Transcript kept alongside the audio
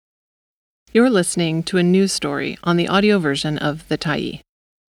You're listening to a news story on the audio version of The Tyee.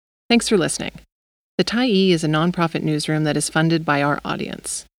 Thanks for listening. The Tyee is a nonprofit newsroom that is funded by our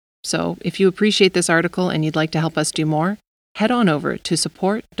audience. So, if you appreciate this article and you'd like to help us do more, head on over to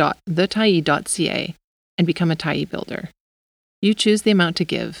support.thetyee.ca and become a Tyee builder. You choose the amount to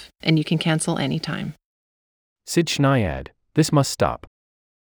give, and you can cancel anytime. Sid Shniad, This Must Stop.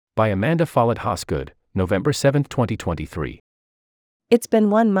 By Amanda Follett Hosgood, November 7, 2023. It's been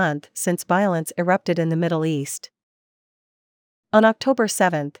 1 month since violence erupted in the Middle East. On October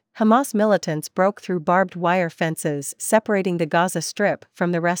 7, Hamas militants broke through barbed wire fences separating the Gaza Strip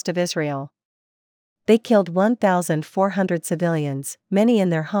from the rest of Israel. They killed 1,400 civilians, many in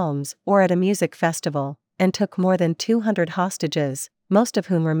their homes or at a music festival, and took more than 200 hostages, most of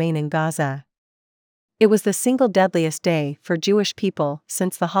whom remain in Gaza. It was the single deadliest day for Jewish people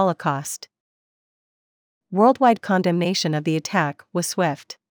since the Holocaust. Worldwide condemnation of the attack was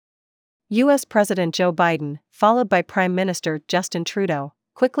swift. U.S. President Joe Biden, followed by Prime Minister Justin Trudeau,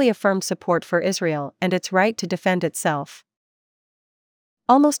 quickly affirmed support for Israel and its right to defend itself.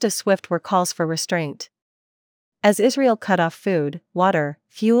 Almost as swift were calls for restraint. As Israel cut off food, water,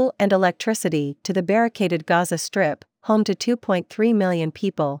 fuel, and electricity to the barricaded Gaza Strip, home to 2.3 million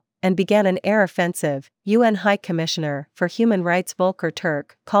people, and began an air offensive, UN High Commissioner for Human Rights Volker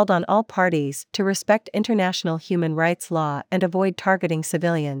Turk called on all parties to respect international human rights law and avoid targeting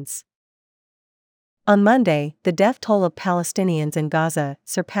civilians. On Monday, the death toll of Palestinians in Gaza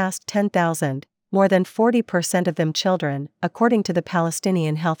surpassed 10,000, more than 40% of them children, according to the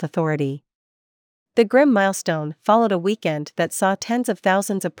Palestinian Health Authority. The grim milestone followed a weekend that saw tens of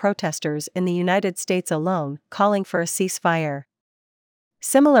thousands of protesters in the United States alone calling for a ceasefire.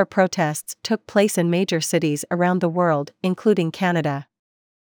 Similar protests took place in major cities around the world, including Canada.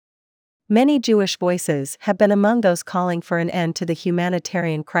 Many Jewish voices have been among those calling for an end to the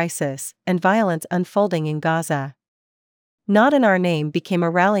humanitarian crisis and violence unfolding in Gaza. Not in Our Name became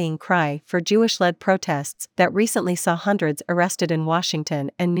a rallying cry for Jewish-led protests that recently saw hundreds arrested in Washington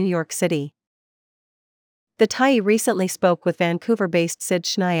and New York City. The Tyee recently spoke with Vancouver-based Sid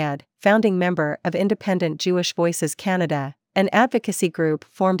Shniad, founding member of Independent Jewish Voices Canada, an advocacy group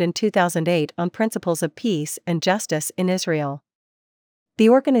formed in 2008 on principles of peace and justice in Israel. The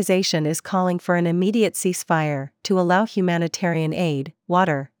organization is calling for an immediate ceasefire to allow humanitarian aid,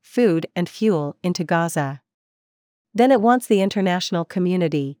 water, food, and fuel into Gaza. Then it wants the international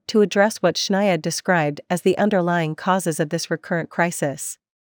community to address what Shniad described as the underlying causes of this recurrent crisis.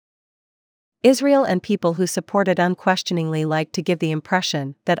 Israel and people who support it unquestioningly like to give the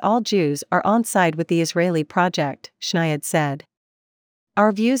impression that all Jews are on side with the Israeli project, Shniad said.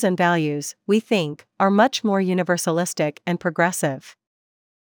 Our views and values, we think, are much more universalistic and progressive.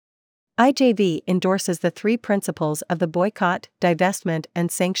 IJV endorses the 3 principles of the Boycott, Divestment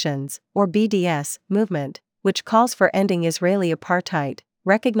and Sanctions, or BDS, movement, which calls for ending Israeli apartheid,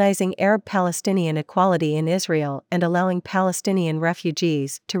 recognizing Arab-Palestinian equality in Israel and allowing Palestinian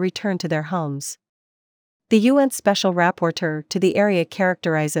refugees to return to their homes. The UN Special Rapporteur to the area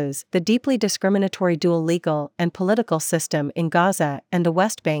characterizes the deeply discriminatory dual legal and political system in Gaza and the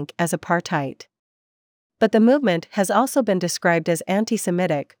West Bank as apartheid. But the movement has also been described as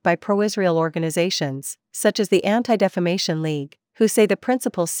anti-Semitic by pro-Israel organizations, such as the Anti-Defamation League, who say the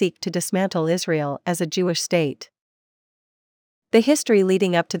principles seek to dismantle Israel as a Jewish state. The history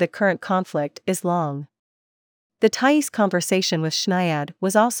leading up to the current conflict is long. The Tyee's conversation with Shniad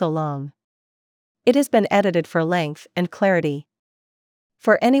was also long. It has been edited for length and clarity.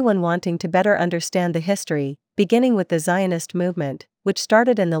 For anyone wanting to better understand the history, beginning with the Zionist movement, which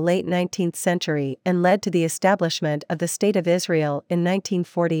started in the late 19th century and led to the establishment of the State of Israel in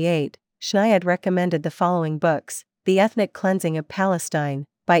 1948, Shniad recommended the following books: The Ethnic Cleansing of Palestine,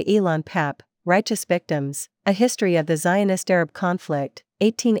 by Elon Papp, Righteous Victims, A History of the Zionist-Arab Conflict,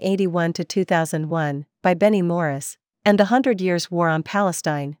 1881-2001, by Benny Morris, and The 100 Years' War on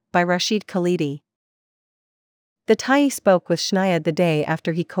Palestine, by Rashid Khalidi. The Tyee spoke with Shniad the day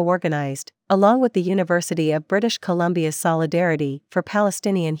after he co-organized, along with the University of British Columbia's Solidarity for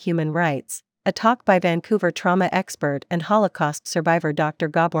Palestinian Human Rights, a talk by Vancouver trauma expert and Holocaust survivor Dr.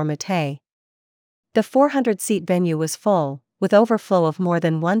 Gabor Mate. The 400-seat venue was full, with overflow of more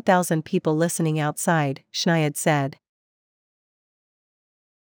than 1,000 people listening outside, Shniad said.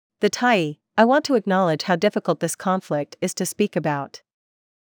 The Tyee, I want to acknowledge how difficult this conflict is to speak about.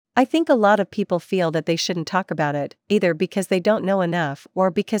 I think a lot of people feel that they shouldn't talk about it, either because they don't know enough or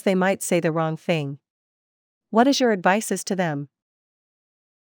because they might say the wrong thing. What is your advice to them?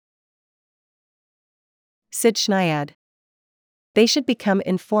 Sid Shniad. They should become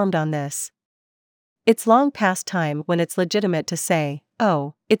informed on this. It's long past time when it's legitimate to say,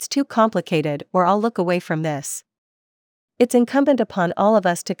 "Oh, it's too complicated," or "I'll look away from this." It's incumbent upon all of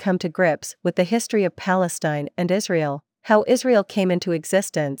us to come to grips with the history of Palestine and Israel, how Israel came into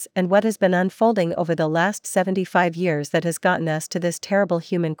existence, and what has been unfolding over the last 75 years that has gotten us to this terrible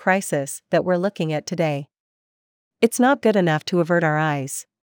human crisis that we're looking at today. It's not good enough to avert our eyes.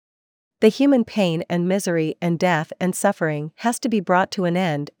 The human pain and misery and death and suffering has to be brought to an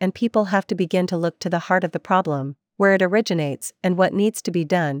end, and people have to begin to look to the heart of the problem, where it originates and what needs to be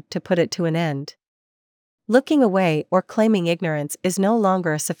done to put it to an end. Looking away or claiming ignorance is no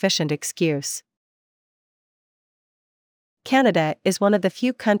longer a sufficient excuse. Canada is one of the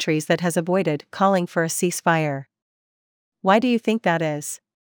few countries that has avoided calling for a ceasefire. Why do you think that is?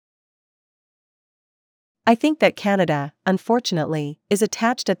 I think that Canada, unfortunately, is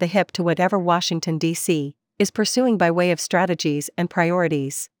attached at the hip to whatever Washington, D.C., is pursuing by way of strategies and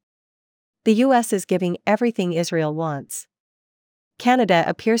priorities. The U.S. is giving everything Israel wants. Canada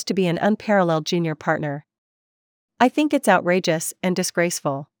appears to be an unparalleled junior partner. I think it's outrageous and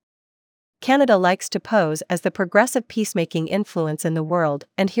disgraceful. Canada likes to pose as the progressive peacemaking influence in the world,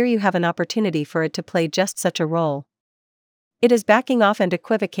 and here you have an opportunity for it to play just such a role. It is backing off and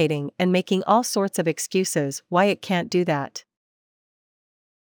equivocating and making all sorts of excuses why it can't do that.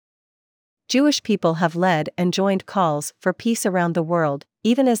 Jewish people have led and joined calls for peace around the world,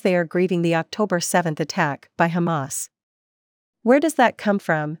 even as they are grieving the October 7th attack by Hamas. Where does that come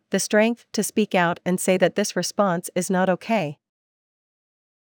from, the strength to speak out and say that this response is not okay?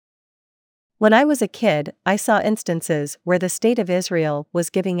 When I was a kid, I saw instances where the State of Israel was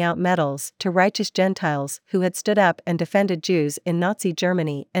giving out medals to righteous Gentiles who had stood up and defended Jews in Nazi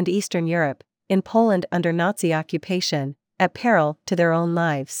Germany and Eastern Europe, in Poland under Nazi occupation, at peril to their own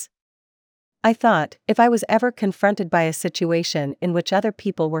lives. I thought, if I was ever confronted by a situation in which other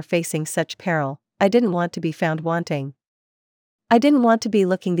people were facing such peril, I didn't want to be found wanting. I didn't want to be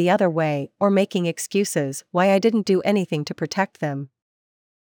looking the other way or making excuses why I didn't do anything to protect them.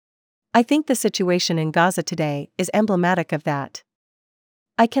 I think the situation in Gaza today is emblematic of that.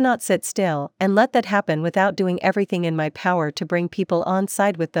 I cannot sit still and let that happen without doing everything in my power to bring people on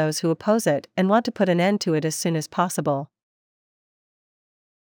side with those who oppose it and want to put an end to it as soon as possible.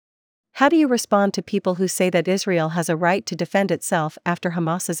 How do you respond to people who say that Israel has a right to defend itself after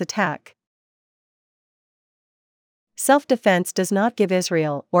Hamas's attack? Self-defense does not give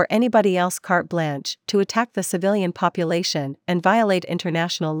Israel or anybody else carte blanche to attack the civilian population and violate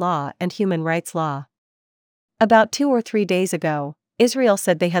international law and human rights law. About 2 or 3 days ago, Israel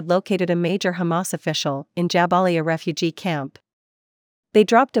said they had located a major Hamas official in Jabalia refugee camp. They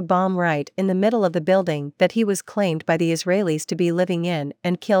dropped a bomb right in the middle of the building that he was claimed by the Israelis to be living in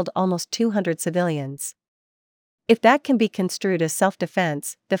and killed almost 200 civilians. If that can be construed as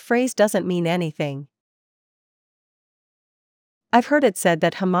self-defense, the phrase doesn't mean anything. I've heard it said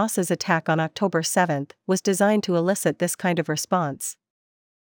that Hamas's attack on October 7th was designed to elicit this kind of response.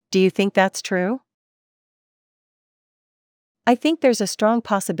 Do you think that's true? I think there's a strong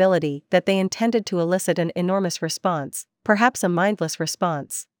possibility that they intended to elicit an enormous response, perhaps a mindless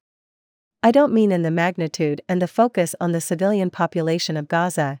response. I don't mean in the magnitude and the focus on the civilian population of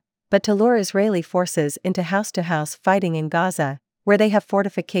Gaza, but to lure Israeli forces into house-to-house fighting in Gaza, where they have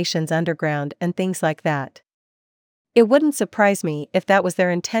fortifications underground and things like that. It wouldn't surprise me if that was their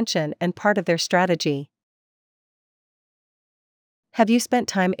intention and part of their strategy. Have you spent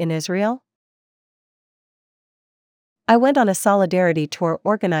time in Israel? I went on a solidarity tour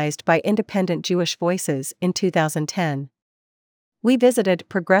organized by Independent Jewish Voices in 2010. We visited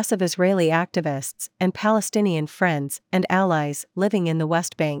progressive Israeli activists and Palestinian friends and allies living in the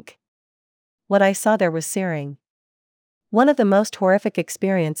West Bank. What I saw there was searing. One of the most horrific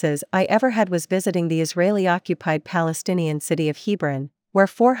experiences I ever had was visiting the Israeli-occupied Palestinian city of Hebron, where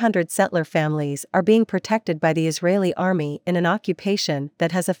 400 settler families are being protected by the Israeli army in an occupation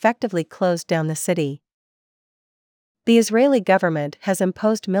that has effectively closed down the city. The Israeli government has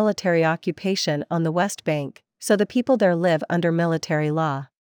imposed military occupation on the West Bank, so the people there live under military law.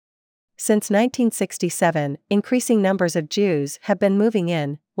 Since 1967, increasing numbers of Jews have been moving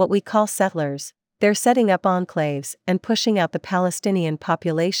in, what we call settlers. They're setting up enclaves and pushing out the Palestinian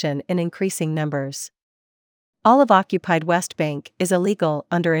population in increasing numbers. All of occupied West Bank is illegal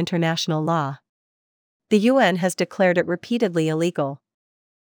under international law. The UN has declared it repeatedly illegal.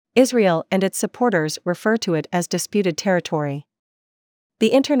 Israel and its supporters refer to it as disputed territory. The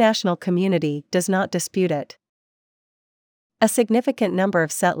international community does not dispute it. A significant number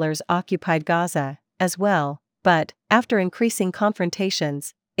of settlers occupied Gaza, as well, but, after increasing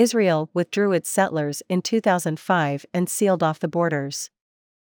confrontations, Israel withdrew its settlers in 2005 and sealed off the borders.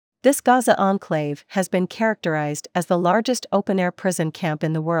 This Gaza enclave has been characterized as the largest open-air prison camp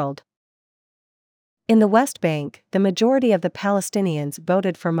in the world. In the West Bank, the majority of the Palestinians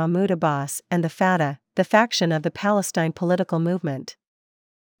voted for Mahmoud Abbas and the Fatah, the faction of the Palestine political movement.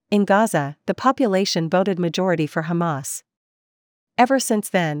 In Gaza, the population voted majority for Hamas. Ever since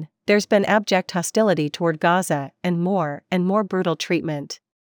then, there's been abject hostility toward Gaza and more brutal treatment.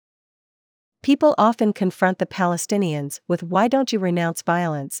 People often confront the Palestinians with "Why don't you renounce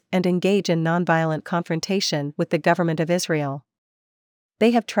violence and engage in nonviolent confrontation with the government of Israel?"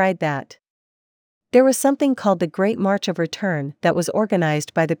 They have tried that. There was something called the Great March of Return that was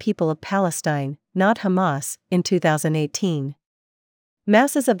organized by the people of Palestine, not Hamas, in 2018.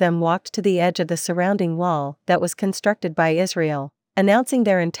 Masses of them walked to the edge of the surrounding wall that was constructed by Israel, announcing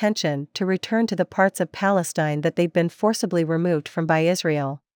their intention to return to the parts of Palestine that they've been forcibly removed from by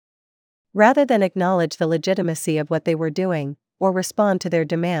Israel. Rather than acknowledge the legitimacy of what they were doing, or respond to their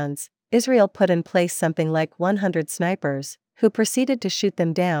demands, Israel put in place something like 100 snipers, who proceeded to shoot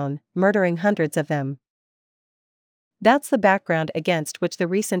them down, murdering hundreds of them. That's the background against which the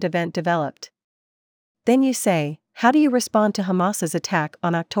recent event developed. Then you say, how do you respond to Hamas's attack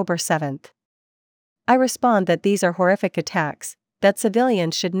on October 7th? I respond that these are horrific attacks, that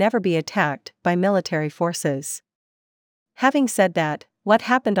civilians should never be attacked by military forces. Having said that, what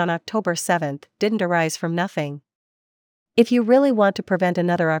happened on October 7th didn't arise from nothing. If you really want to prevent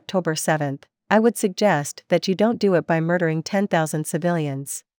another October 7th, I would suggest that you don't do it by murdering 10,000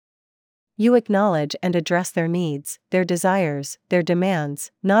 civilians. You acknowledge and address their needs, their desires, their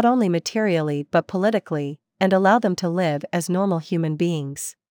demands, not only materially but politically, and allow them to live as normal human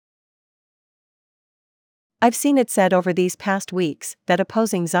beings. I've seen it said over these past weeks that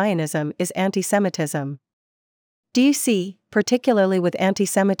opposing Zionism is anti-Semitism. Do you see, particularly with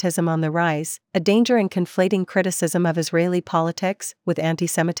anti-Semitism on the rise, a danger in conflating criticism of Israeli politics with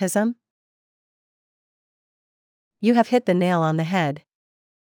anti-Semitism? You have hit the nail on the head.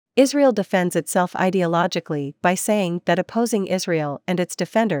 Israel defends itself ideologically by saying that opposing Israel and its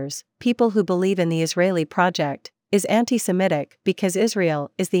defenders, people who believe in the Israeli project, is anti-Semitic because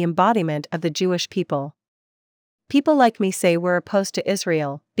Israel is the embodiment of the Jewish people. People like me say we're opposed to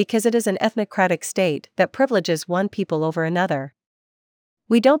Israel because it is an ethnocratic state that privileges one people over another.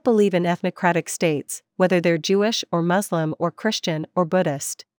 We don't believe in ethnocratic states, whether they're Jewish or Muslim or Christian or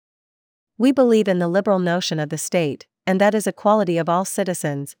Buddhist. We believe in the liberal notion of the state, and that is equality of all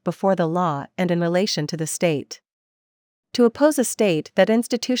citizens before the law and in relation to the state. To oppose a state that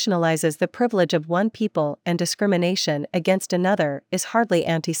institutionalizes the privilege of one people and discrimination against another is hardly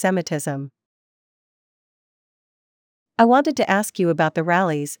anti-Semitism. I wanted to ask you about the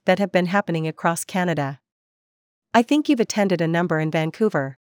rallies that have been happening across Canada. I think you've attended a number in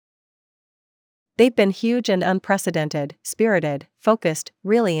Vancouver. They've been huge and unprecedented, spirited, focused,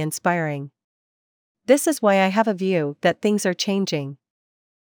 really inspiring. This is why I have a view that things are changing.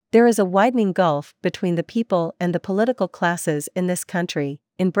 There is a widening gulf between the people and the political classes in this country,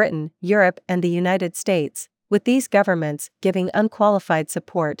 in Britain, Europe, and the United States, with these governments giving unqualified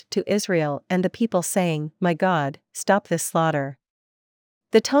support to Israel and the people saying, "My God, stop this slaughter."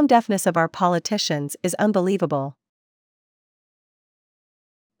 The tone deafness of our politicians is unbelievable.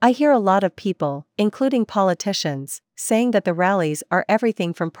 I hear a lot of people, including politicians, saying that the rallies are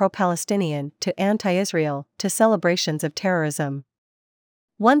everything from pro-Palestinian to anti-Israel to celebrations of terrorism.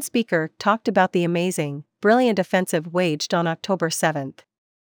 One speaker talked about the amazing, brilliant offensive waged on October 7th.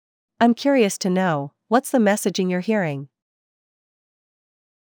 I'm curious to know, what's the messaging you're hearing?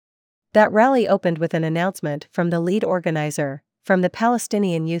 That rally opened with an announcement from the lead organizer, from the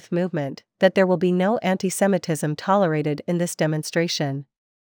Palestinian Youth Movement, that there will be no anti-Semitism tolerated in this demonstration.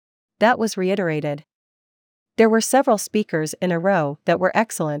 That was reiterated. There were several speakers in a row that were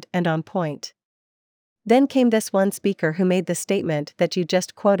excellent and on point. Then came this one speaker who made the statement that you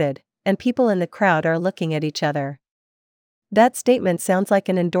just quoted, and people in the crowd are looking at each other. That statement sounds like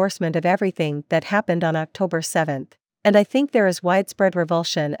an endorsement of everything that happened on October 7th, and I think there is widespread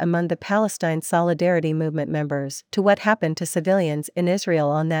revulsion among the Palestine Solidarity Movement members to what happened to civilians in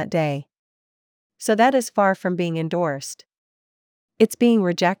Israel on that day. So that is far from being endorsed. It's being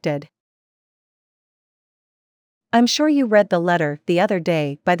rejected. I'm sure you read the letter the other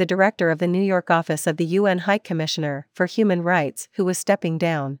day by the director of the New York office of the UN High Commissioner for Human Rights who was stepping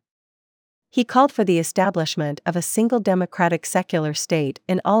down. He called for the establishment of a single democratic secular state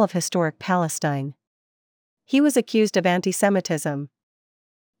in all of historic Palestine. He was accused of anti-Semitism.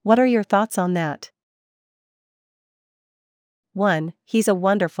 What are your thoughts on that? 1. He's a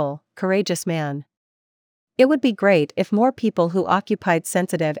wonderful, courageous man. It would be great if more people who occupied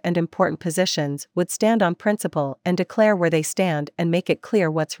sensitive and important positions would stand on principle and declare where they stand and make it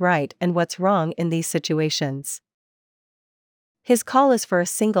clear what's right and what's wrong in these situations. His call is for a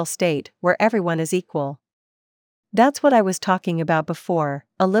single state where everyone is equal. That's what I was talking about before,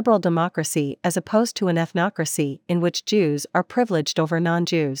 a liberal democracy as opposed to an ethnocracy in which Jews are privileged over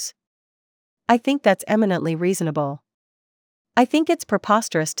non-Jews. I think that's eminently reasonable. I think it's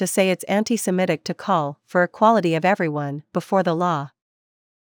preposterous to say it's anti-Semitic to call for equality of everyone before the law.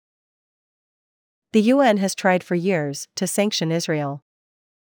 The UN has tried for years to sanction Israel.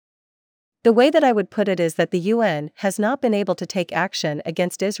 The way that I would put it is that the UN has not been able to take action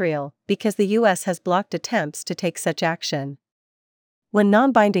against Israel because the US has blocked attempts to take such action. When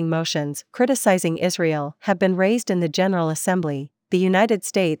non-binding motions criticizing Israel have been raised in the General Assembly, the United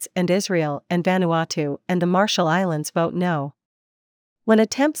States and Israel and Vanuatu and the Marshall Islands vote no. When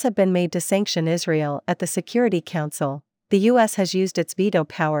attempts have been made to sanction Israel at the Security Council, the US has used its veto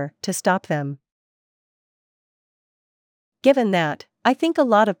power to stop them. Given that, I think a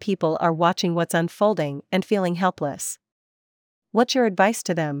lot of people are watching what's unfolding and feeling helpless. What's your advice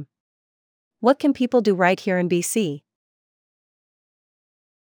to them? What can people do right here in BC?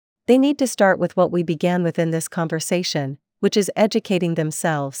 They need to start with what we began with in this conversation, which is educating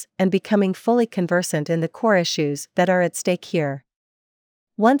themselves and becoming fully conversant in the core issues that are at stake here.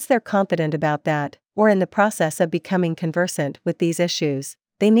 Once they're confident about that, or in the process of becoming conversant with these issues,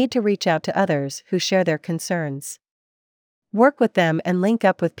 they need to reach out to others who share their concerns. Work with them and link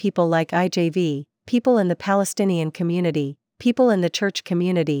up with people like IJV, people in the Palestinian community, people in the church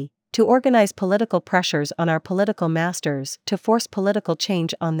community, to organize political pressures on our political masters to force political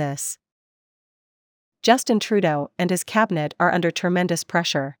change on this. Justin Trudeau and his cabinet are under tremendous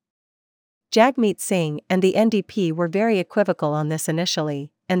pressure. Jagmeet Singh and the NDP were very equivocal on this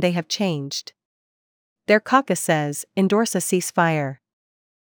initially, and they have changed. Their caucus says, endorse a ceasefire.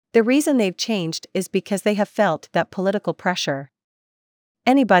 The reason they've changed is because they have felt that political pressure.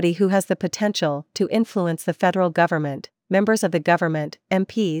 Anybody who has the potential to influence the federal government, members of the government,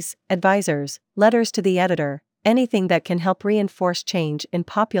 MPs, advisors, letters to the editor, anything that can help reinforce change in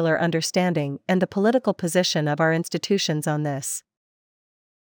popular understanding and the political position of our institutions on this.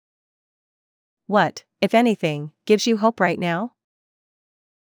 What, if anything, gives you hope right now?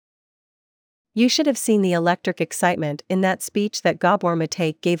 You should have seen the electric excitement in that speech that Gabor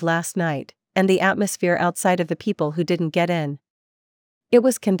Mate gave last night, and the atmosphere outside of the people who didn't get in. It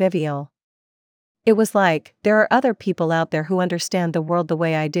was convivial. It was like, there are other people out there who understand the world the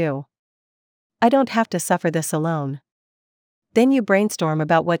way I do. I don't have to suffer this alone. Then you brainstorm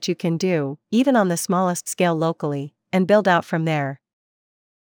about what you can do, even on the smallest scale locally, and build out from there.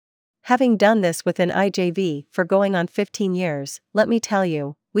 Having done this within IJV for going on 15 years, let me tell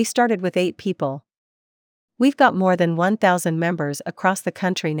you, we started with 8 people. We've got more than 1,000 members across the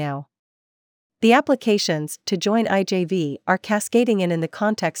country now. The applications to join IJV are cascading in the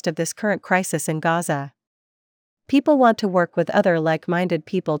context of this current crisis in Gaza. People want to work with other like-minded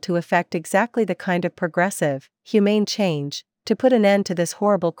people to effect exactly the kind of progressive, humane change, to put an end to this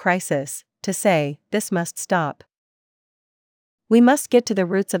horrible crisis, to say, this must stop. We must get to the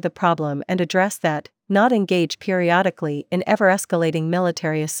roots of the problem and address that, not engage periodically in ever-escalating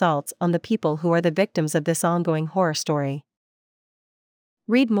military assaults on the people who are the victims of this ongoing horror story.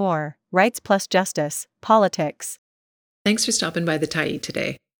 Read more, Rights Plus Justice, Politics. Thanks for stopping by the Tyee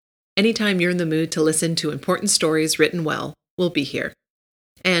today. Anytime you're in the mood to listen to important stories written well, we'll be here.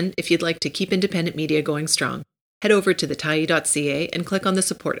 And if you'd like to keep independent media going strong, head over to thetyee.ca and click on the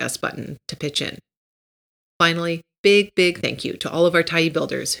Support Us button to pitch in. Finally, big thank you to all of our Tyee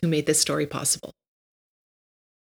builders who made this story possible.